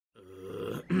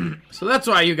So that's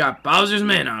why you got Bowser's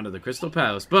Men out of the Crystal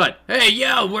Palace. But, hey,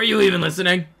 yo, were you even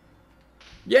listening?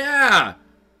 Yeah!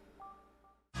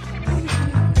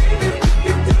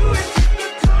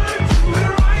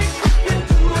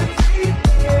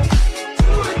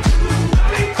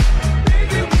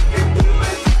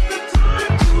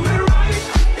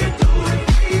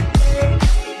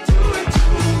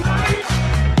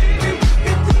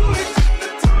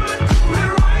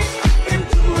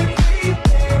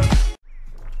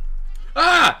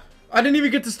 I didn't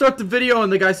even get to start the video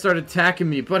and the guy started attacking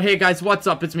me. But hey guys, what's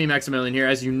up? It's me, Maximilian here.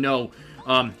 As you know,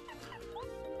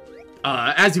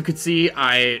 as you could see,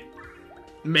 I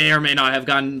may or may not have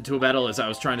gotten into a battle as I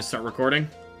was trying to start recording.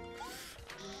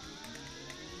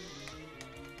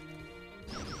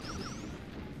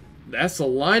 That's a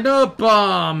lineup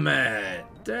bomb, man.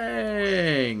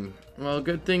 Dang. Well,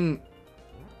 good thing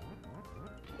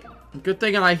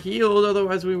I healed,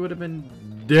 otherwise we would have been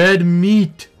dead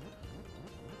meat.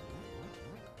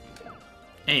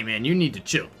 Hey man, you need to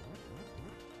chill.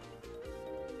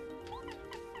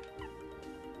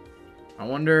 I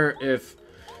wonder if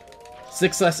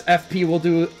 6 less FP will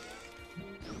do...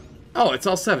 Oh, it's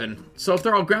all 7. So if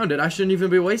they're all grounded, I shouldn't even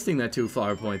be wasting that 2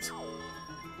 flower points.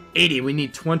 80, we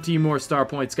need 20 more star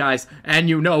points, guys. And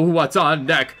you know what's on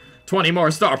deck. 20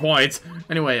 more star points.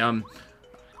 Anyway,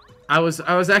 I was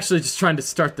actually just trying to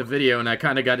start the video and I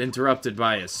kind of got interrupted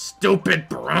by a stupid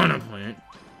piranha plant.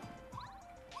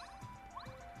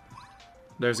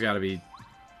 There's got to be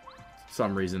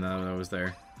some reason that I was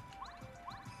there.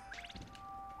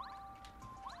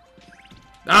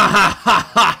 Ah ha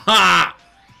ha ha ha!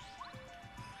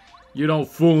 You don't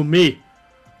fool me.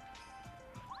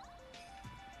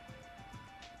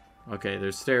 Okay,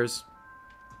 there's stairs.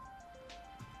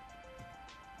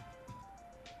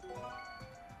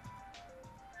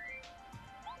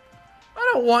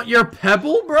 I don't want your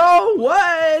pebble, bro.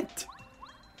 What?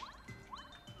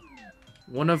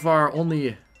 One of our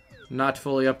only not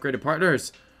fully upgraded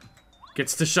partners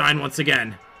gets to shine once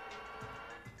again.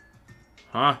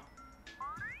 Huh?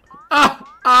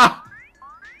 Ah! Ah!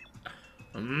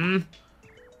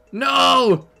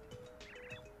 No!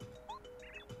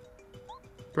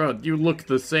 Bro, you look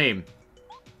the same.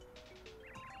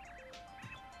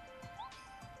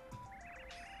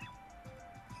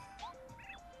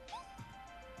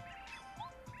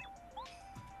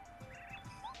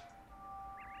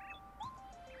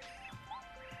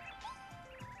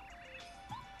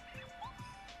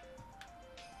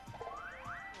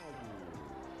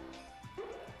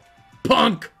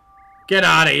 Punk! Get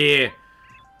out of here!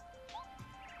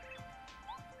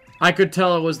 I could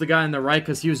tell it was the guy on the right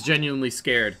because he was genuinely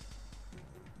scared.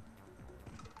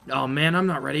 Oh man, I'm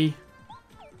not ready.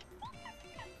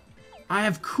 I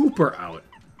have Cooper out.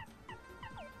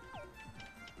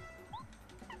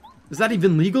 Is that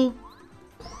even legal?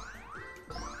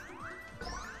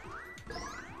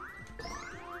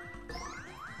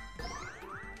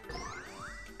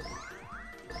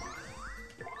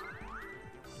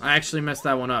 I actually messed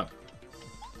that one up.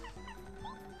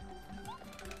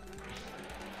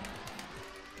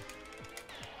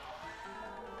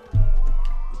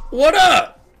 What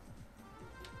up?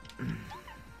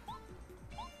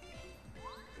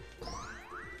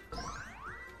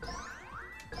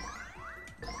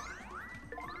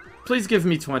 Please give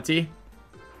me 20.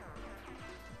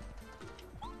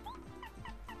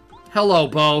 Hello,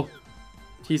 Bo.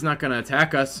 He's not gonna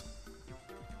attack us.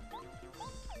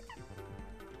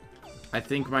 I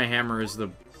think my hammer is the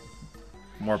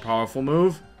more powerful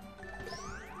move.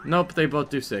 Nope, they both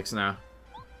do 6 now.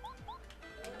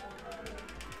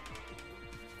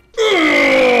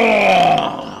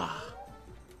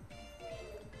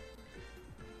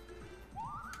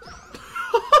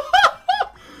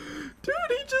 Dude,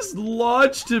 he just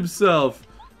launched himself.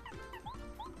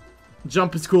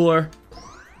 Jump is cooler.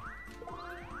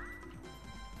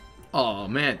 Oh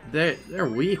man, they're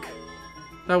weak.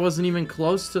 That wasn't even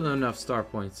close to enough star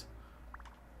points.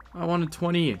 I wanted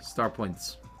 20 star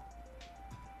points.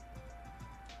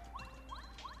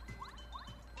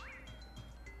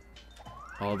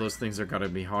 All those things are gonna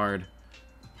be hard.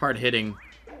 Hard hitting.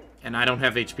 And I don't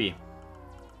have HP.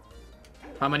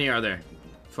 How many are there?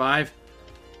 5?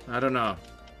 I don't know.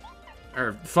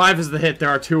 Or 5 is the hit, there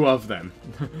are 2 of them.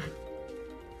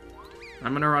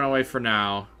 I'm gonna run away for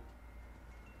now.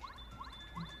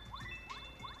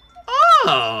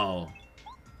 Oh!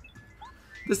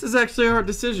 This is actually a hard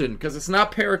decision, because it's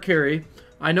not Paracarry.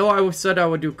 I know I said I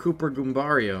would do Cooper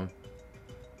Goombario.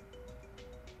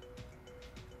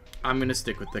 I'm gonna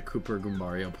stick with the Cooper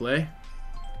Goombario play.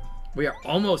 We are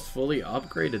almost fully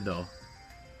upgraded, though.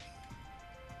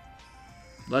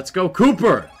 Let's go,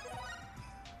 Cooper!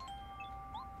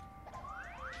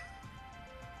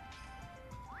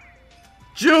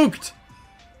 Juked!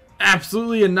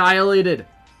 Absolutely annihilated.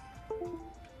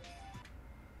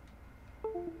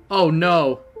 Oh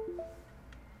no.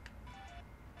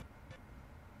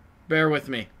 Bear with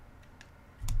me.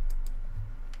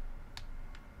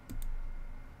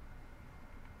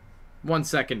 One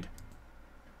second.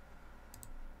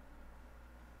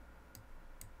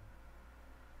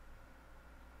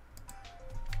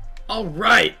 All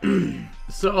right.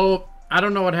 So I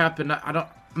don't know what happened.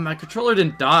 My controller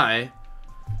didn't die.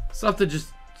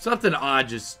 Something odd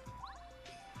just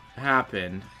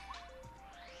happened.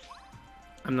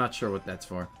 I'm not sure what that's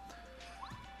for.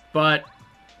 But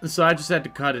so I just had to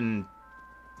cut and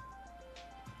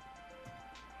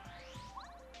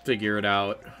figure it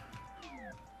out.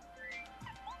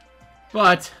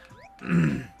 But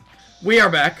we are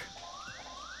back.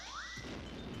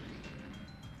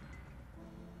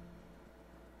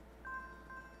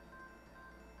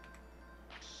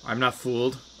 I'm not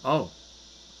fooled. Oh.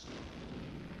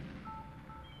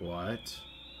 What?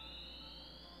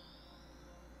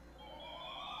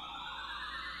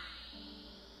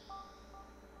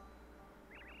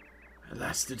 At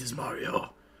last it is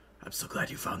Mario. I'm so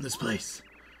glad you found this place.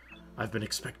 I've been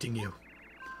expecting you.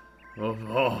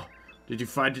 Oh. Did you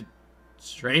find it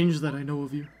strange that I know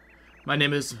of you? My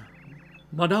name is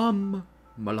Madame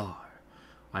Malar.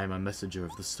 I am a messenger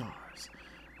of the stars.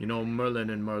 You know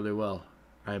Merlin and Merle well.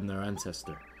 I am their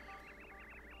ancestor.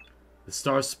 The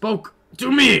stars spoke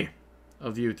to me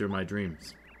of you through my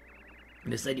dreams.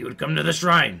 And they said you would come to the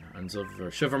shrine on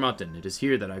Shiver Mountain. It is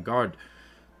here that I guard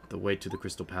the way to the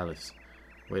Crystal Palace.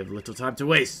 We have little time to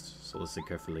waste, so listen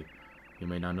carefully. You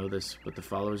may not know this, but the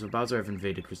followers of Bowser have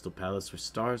invaded Crystal Palace, where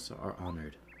stars are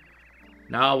honored.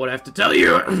 Now, what I have to tell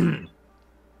you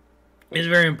is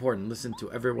very important. Listen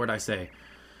to every word I say.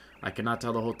 I cannot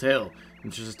tell the whole tale.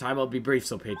 In just time, I'll be brief,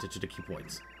 so pay attention to key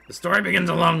points. The story begins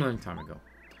a long, long time ago.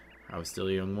 I was still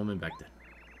a young woman back then.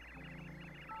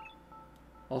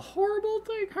 A horrible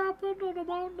thing happened on a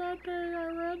mountain that day. I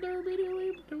ran there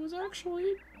immediately, but it was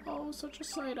actually, oh, such a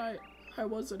sight. It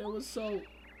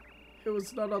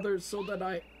was none other so that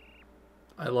I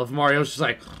love Mario. She's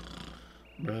like,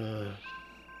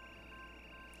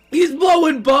 he's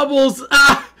blowing bubbles.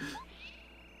 Ah!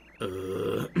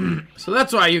 So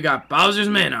that's why you got Bowser's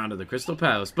men onto the Crystal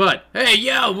Palace. But hey,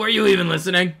 yo, were you even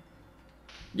listening?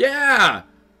 Yeah.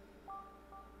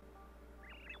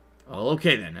 Well,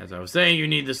 okay then. As I was saying, you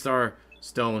need the Star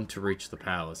Stone to reach the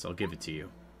palace. I'll give it to you.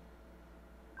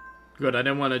 Good, I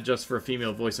didn't want to adjust for a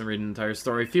female voice and read an entire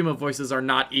story. Female voices are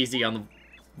not easy on the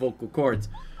vocal cords.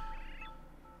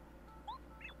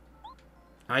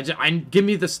 Give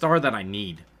me the star that I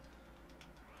need.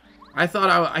 I thought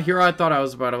I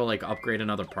was about to like upgrade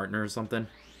another partner or something.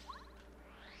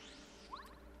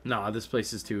 No, this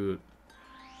place is too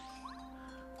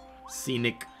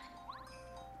scenic.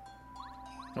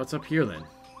 What's up here then?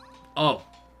 Oh,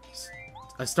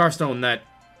 a starstone that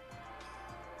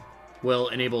will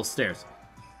enable stairs.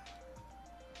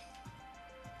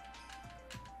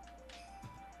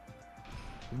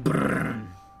 Brrr.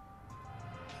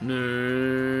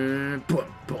 Boom, boom,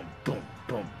 boom,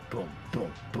 boom, boom,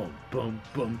 boom, boom, boom,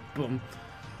 boom, boom.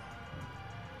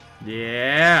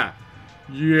 Yeah.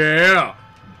 Yeah.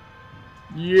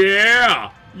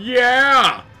 Yeah.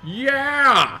 Yeah.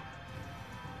 Yeah.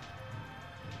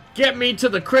 Get me to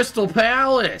the Crystal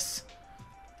Palace.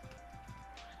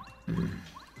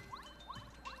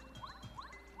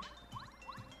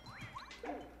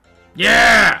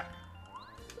 Yeah.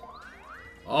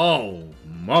 Oh,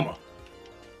 mama.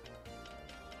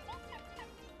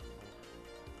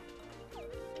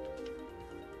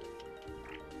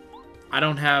 I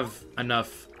don't have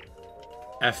enough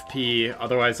FP,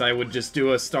 otherwise I would just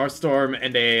do a Starstorm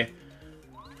and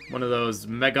one of those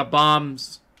Mega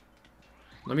Bombs.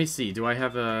 Let me see, do I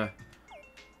have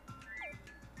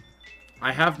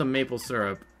I have the maple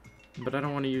syrup, but I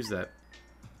don't want to use that.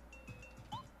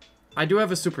 I do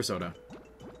have a Super Soda,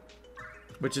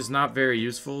 which is not very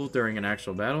useful during an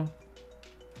actual battle.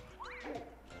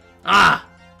 Ah!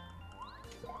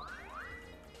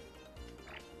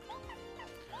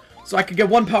 So I could get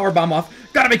one power bomb off.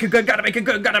 Gotta make it good, gotta make it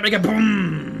good, gotta make it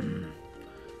boom!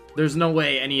 There's no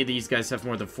way any of these guys have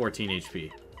more than 14 HP.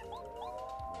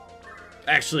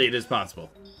 Actually, it is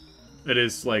possible. It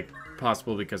is, like,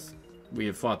 possible because we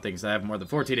have fought things that have more than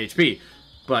 14 HP.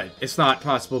 But it's not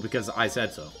possible because I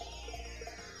said so.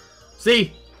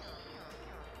 See?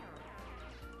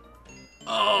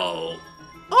 Oh!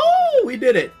 Oh, we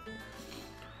did it!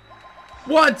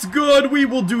 What's good? We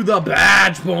will do the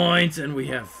badge points, and we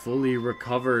have fully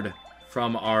recovered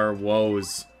from our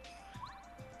woes.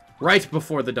 Right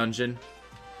before the dungeon.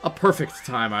 A perfect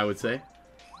time, I would say.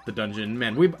 the dungeon.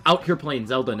 Man, we're out here playing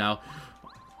Zelda now.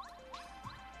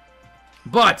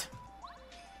 But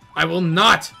I will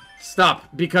not stop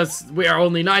because we are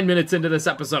only 9 minutes into this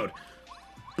episode.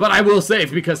 But I will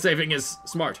save because saving is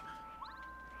smart.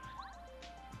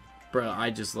 Bro, I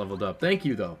just leveled up. Thank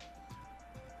you, though.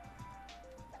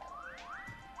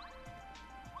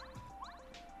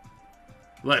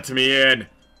 Let me in.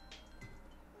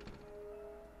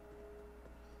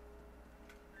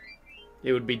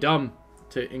 It would be dumb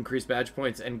to increase badge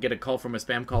points and get a call from a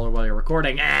spam caller while you're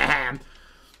recording.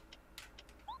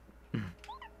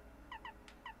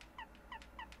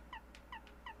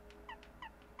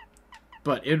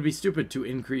 But it would be stupid to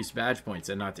increase badge points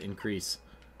and not to increase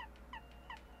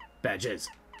badges.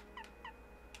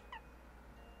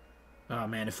 Oh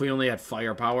man, if we only had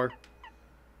firepower.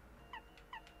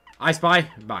 I spy?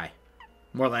 Buy.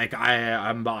 More like I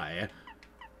am buy.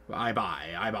 I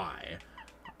buy.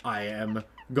 I am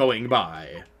going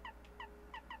by.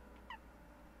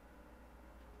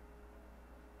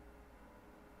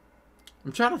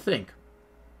 I'm trying to think.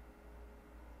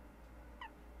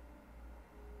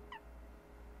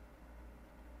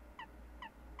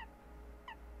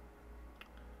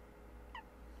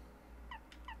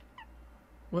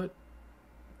 What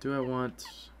do I want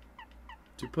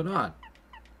to put on?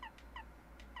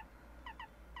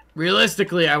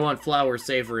 Realistically, I want Flower,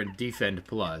 Savor, and Defend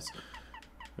Plus.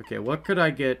 Okay, what could I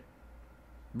get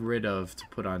rid of to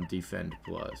put on Defend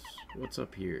Plus? What's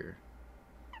up here?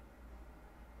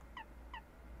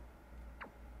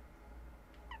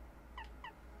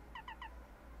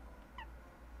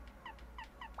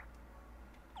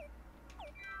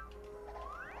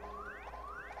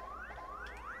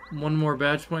 One more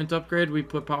badge point upgrade. We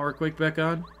put Power Quake back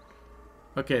on.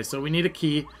 Okay, so we need a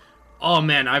key. Oh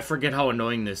man, I forget how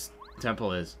annoying this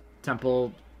temple is.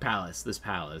 Temple Palace. This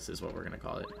palace is what we're gonna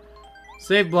call it.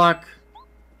 Save block.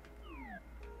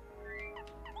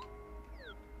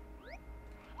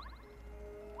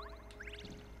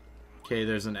 Okay,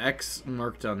 there's an X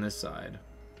marked on this side.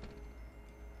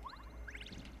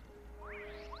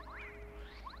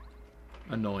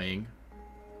 Annoying.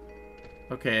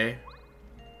 Okay.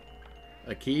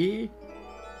 A key?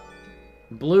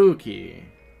 Blue key.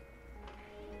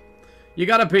 You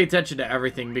gotta pay attention to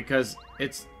everything because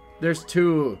there's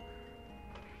two.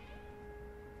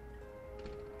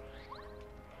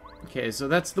 Okay, so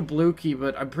that's the blue key,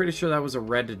 but I'm pretty sure that was a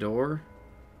red door.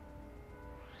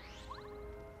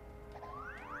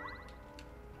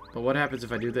 But what happens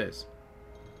if I do this?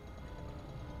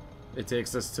 It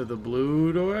takes us to the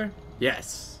blue door?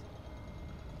 Yes.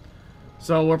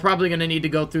 So we're probably going to need to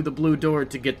go through the blue door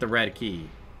to get the red key.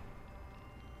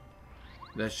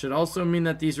 That should also mean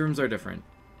that these rooms are different.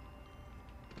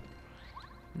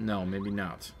 No, maybe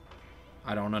not.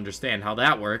 I don't understand how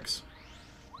that works.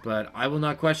 But I will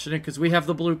not question it because we have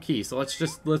the blue key. So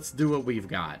let's do what we've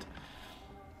got.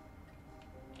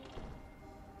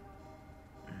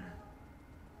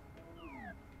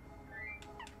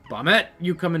 Bombette,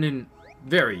 you coming in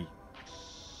very...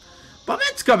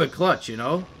 Bombette's coming clutch, you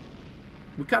know?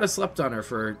 We kind of slept on her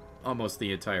for almost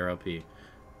the entire LP.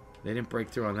 They didn't break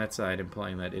through on that side,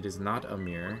 implying that it is not a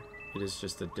mirror. It is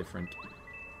just a different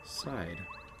side.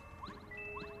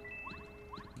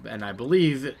 And I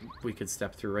believe we could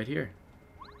step through right here.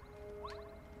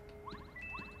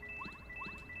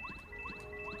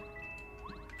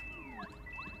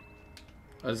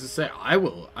 As I say, I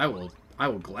will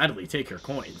gladly take your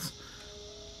coins.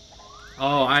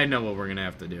 Oh, I know what we're gonna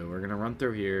have to do. We're gonna run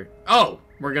through here. Oh,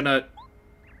 we're gonna...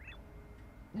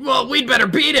 Well, we'd better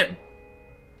beat him!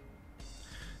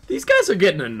 These guys are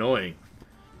getting annoying.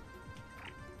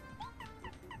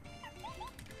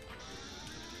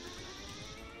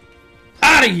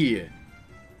 Out of here!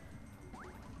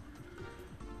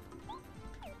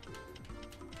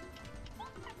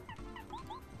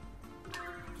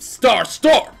 Star!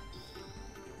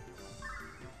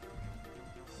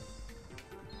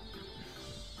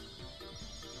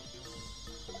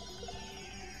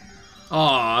 Oh,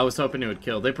 I was hoping it would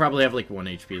kill. They probably have like 1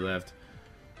 HP left.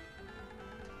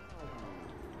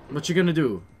 What you gonna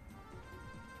do?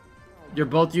 You're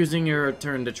both using your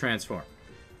turn to transform.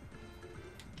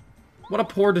 What a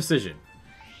poor decision.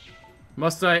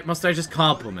 Must I just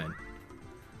compliment?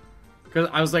 Because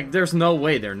I was like, there's no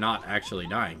way they're not actually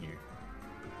dying here.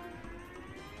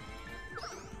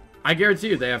 I guarantee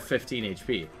you they have 15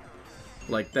 HP.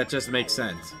 Like, that just makes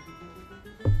sense.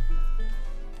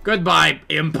 Goodbye,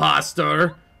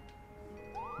 imposter!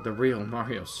 The real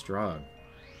Mario's strong.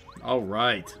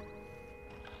 Alright.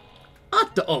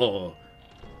 Oh!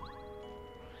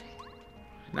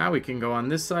 Now we can go on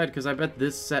this side, because I bet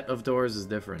this set of doors is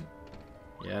different.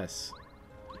 Yes.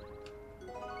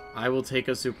 I will take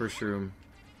a Super Shroom.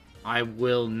 I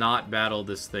will not battle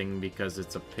this thing because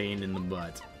it's a pain in the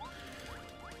butt.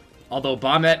 Although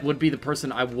Bombette would be the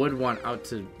person I would want out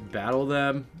to battle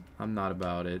them. I'm not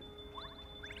about it.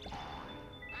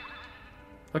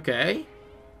 Okay.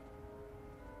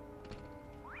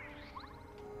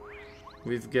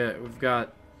 We've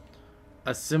got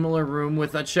a similar room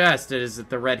with a chest. It is at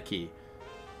the red key.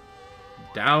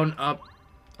 Down, up.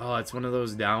 Oh, it's one of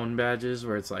those down badges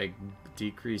where it's like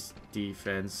decreased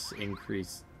defense,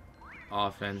 increased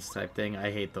offense type thing.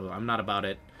 I hate those. I'm not about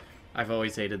it. I've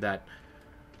always hated that.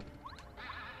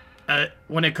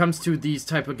 When it comes to these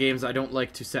type of games, I don't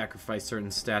like to sacrifice certain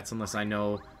stats unless I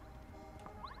know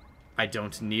I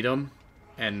don't need them.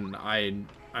 And I'm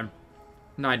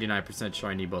 99% sure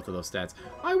I need both of those stats.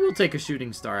 I will take a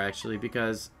shooting star, actually,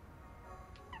 because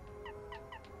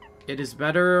it is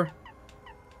better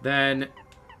than...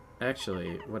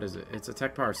 Actually, what is it? It's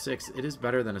attack power 6. It is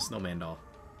better than a snowman doll.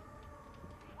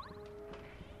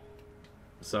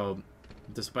 So,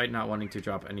 despite not wanting to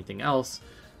drop anything else,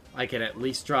 I can at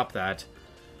least drop that.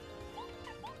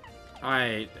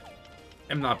 I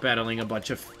am not battling a bunch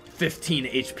of 15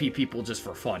 HP people just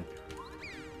for fun.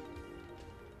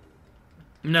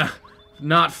 Nah,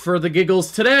 not for the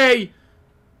giggles today!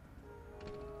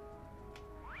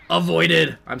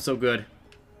 Avoided! I'm so good.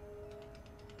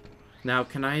 Now,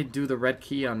 can I do the red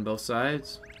key on both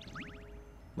sides?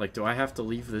 Like, do I have to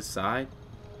leave this side?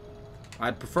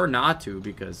 I'd prefer not to,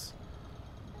 because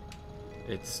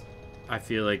it's... I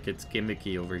feel like it's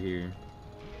gimmicky over here.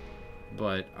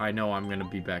 But I know I'm gonna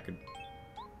be back.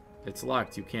 It's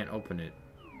locked. You can't open it.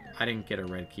 I didn't get a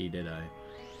red key, did I?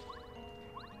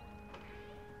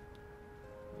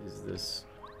 Is this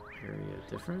area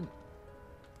different?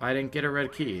 I didn't get a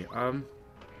red key.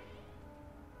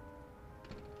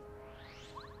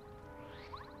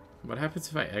 What happens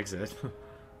if I exit?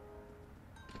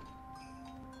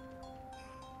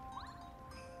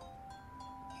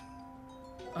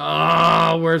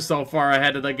 Oh, we're so far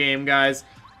ahead of the game, guys.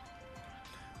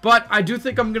 But I do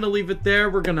think I'm going to leave it there.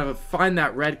 We're going to find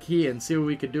that red key and see what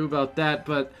we can do about that.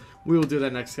 But we will do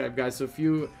that next time, guys. So if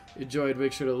you enjoyed,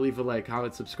 make sure to leave a like,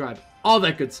 comment, subscribe, all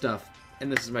that good stuff.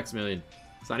 And this is Maximilian,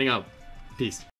 signing out. Peace.